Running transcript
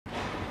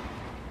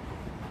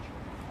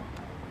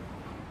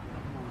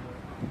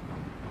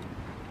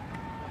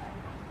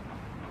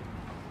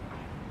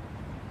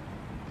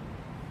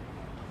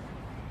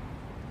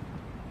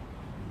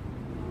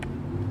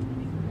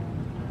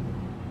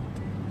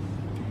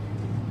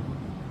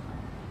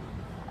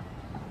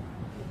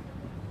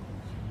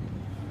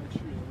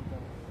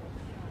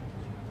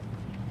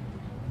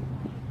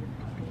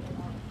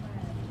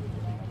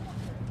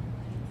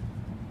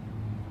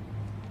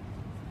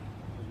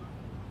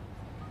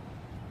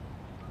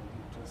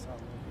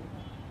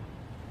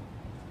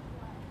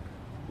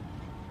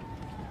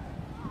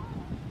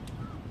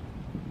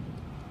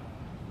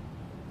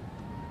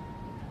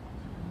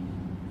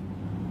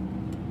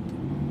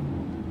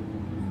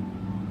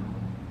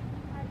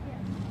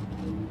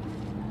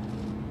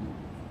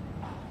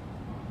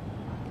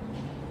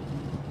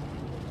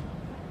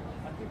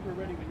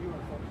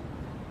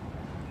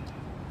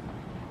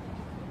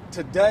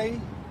Today,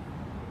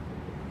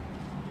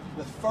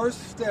 the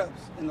first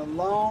steps in the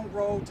long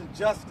road to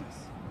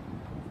justice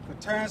for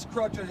Terence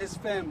Crutcher and his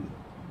family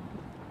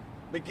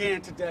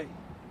began today.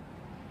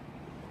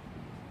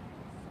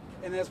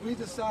 And as we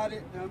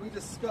decided and we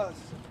discussed,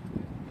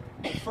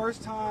 the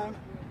first time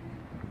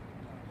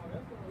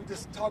we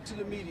just talked to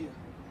the media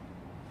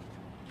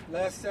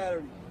last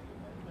Saturday,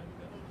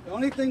 the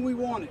only thing we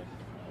wanted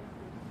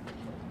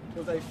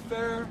was a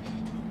fair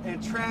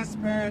and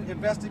transparent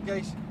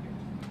investigation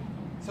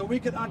so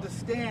we could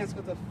understand, so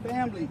the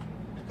family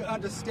could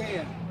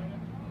understand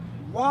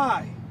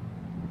why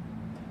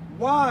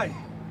was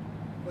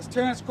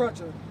Terence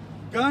Crutcher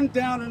gunned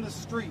down in the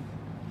street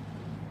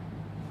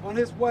on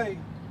his way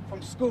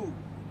from school.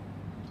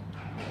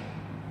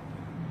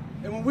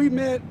 And when we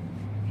met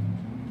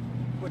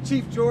with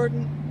Chief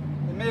Jordan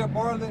and Mayor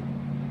Bartlett,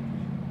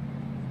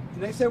 and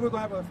they said we're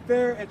going to have a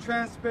fair and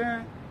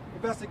transparent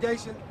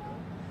investigation,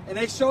 and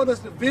they showed us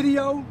the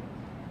video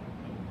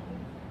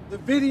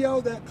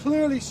that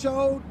clearly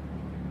showed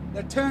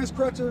that Terence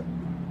Crutcher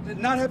did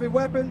not have a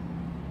weapon,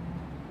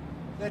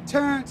 that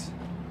Terence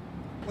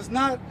was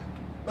not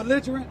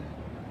belligerent,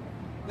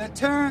 that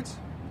Terence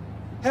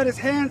had his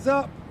hands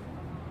up,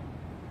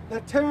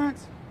 that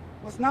Terence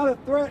was not a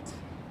threat.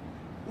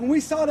 When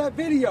we saw that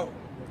video,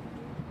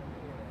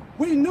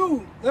 we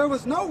knew there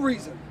was no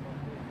reason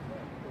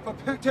for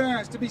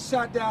Terence to be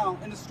shot down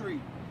in the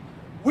street.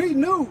 We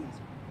knew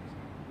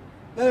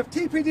that if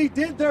TPD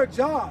did their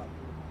job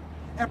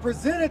and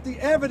presented the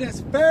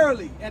evidence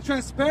fairly and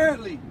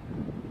transparently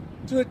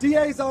to the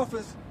DA's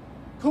office,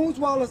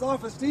 Coonswaller's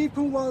office, Steve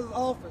Coonswaller's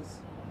office,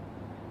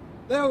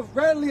 that was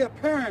readily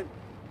apparent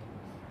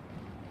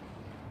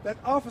that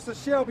Officer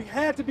Shelby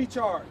had to be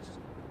charged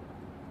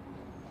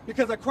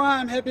because a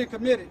crime had been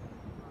committed.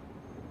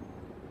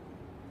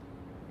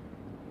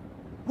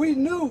 We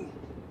knew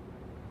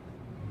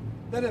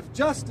that if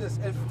justice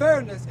and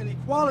fairness and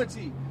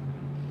equality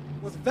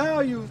was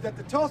values that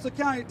the Tulsa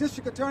County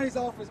District Attorney's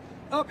Office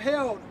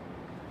upheld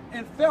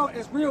and felt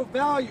as real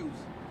values,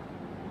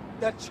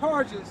 that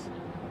charges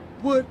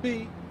would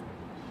be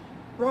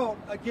brought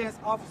against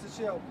Officer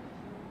Shelby.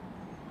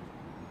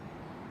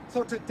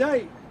 So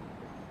today,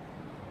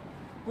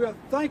 we are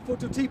thankful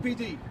to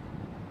TPD.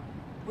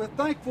 We're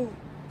thankful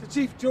to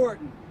Chief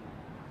Jordan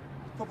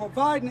for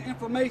providing the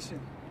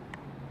information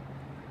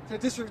to the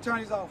District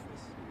Attorney's Office.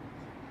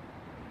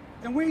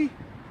 And we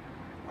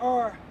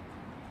are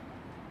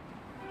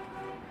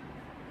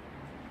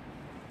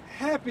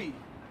happy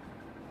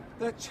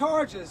that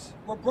charges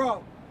were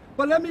brought.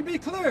 But let me be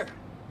clear.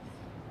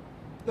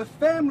 The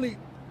family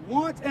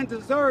wants and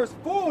deserves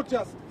full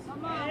justice.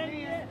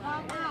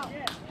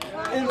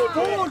 And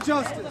full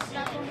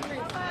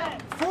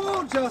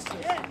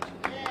justice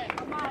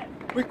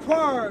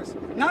requires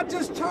not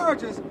just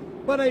charges,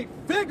 but a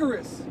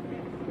vigorous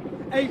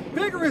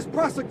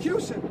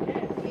prosecution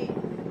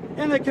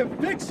and a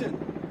conviction.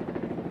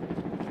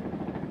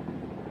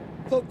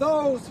 So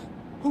those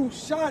who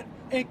shot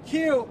and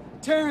killed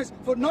Terence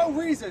for no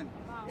reason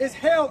is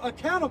held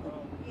accountable.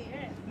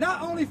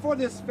 Not only for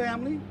this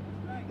family,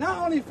 not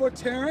only for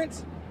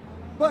Terence,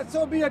 but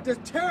so be a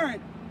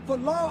deterrent for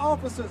law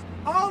officers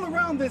all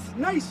around this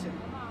nation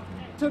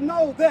to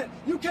know that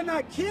you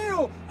cannot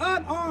kill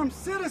unarmed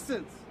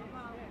citizens.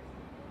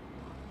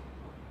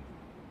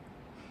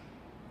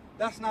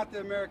 That's not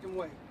the American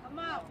way.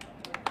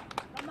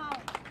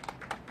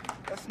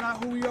 That's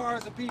not who we are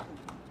as a people.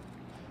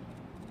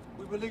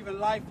 We believe in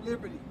life,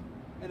 liberty,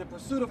 and the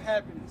pursuit of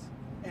happiness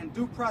and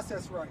due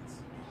process rights.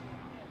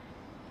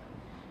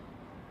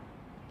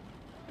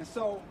 And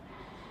so,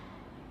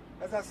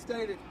 as I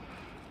stated,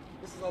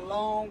 this is a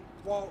long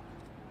walk.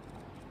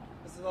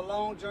 This is a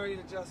long journey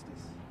to justice.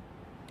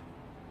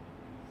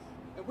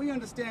 And we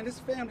understand this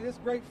family, this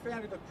great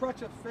family, the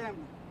Crutcher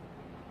family,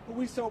 who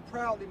we so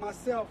proudly,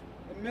 myself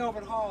and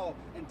Melvin Hall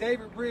and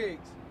David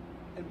Briggs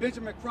and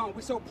Benjamin Crumb,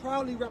 we so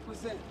proudly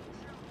represent.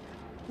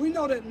 We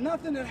know that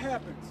nothing that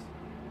happens,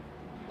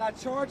 not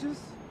charges,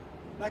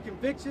 not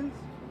convictions,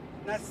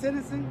 not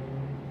sentencing,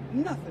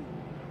 nothing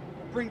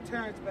will bring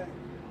Terence back.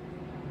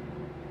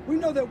 We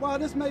know that while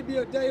this may be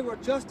a day where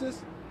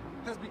justice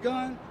has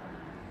begun,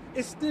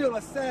 it's still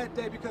a sad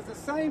day because at the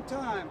same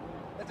time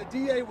that the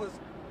DA was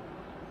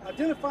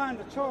identifying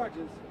the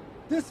charges,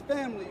 this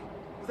family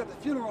was at the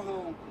funeral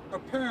home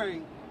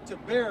preparing to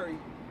bury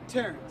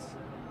Terence.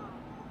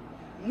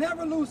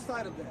 Never lose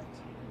sight of that.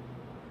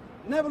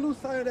 Never lose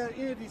sight of that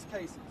in any of these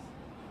cases.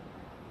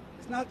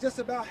 It's not just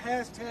about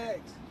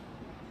hashtags.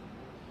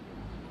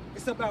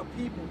 It's about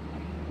people.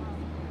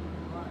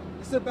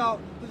 It's about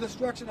the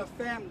destruction of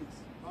families.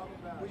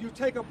 When you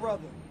take a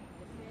brother,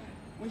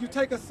 when you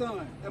take a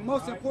son, and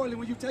most importantly,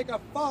 when you take a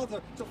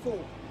father to 4.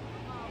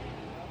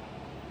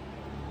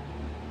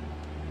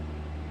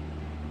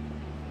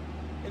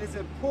 It is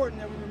important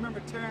that we remember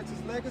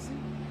Terence's legacy.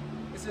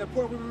 It's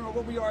important we remember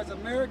what we are as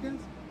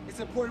Americans. It's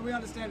important we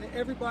understand that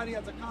everybody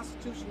has a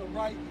constitutional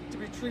right to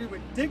be treated with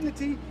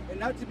dignity and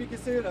not to be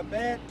considered a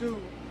bad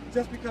dude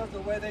just because of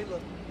the way they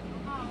look.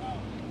 I'm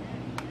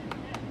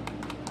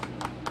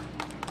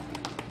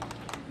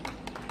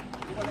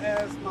going to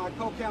ask my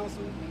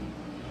co-counsel,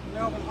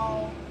 Melvin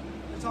Hall,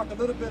 to talk a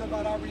little bit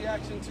about our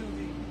reaction to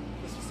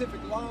the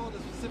specific law, the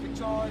specific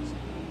charge,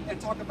 and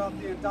talk about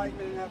the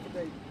indictment and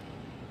affidavit.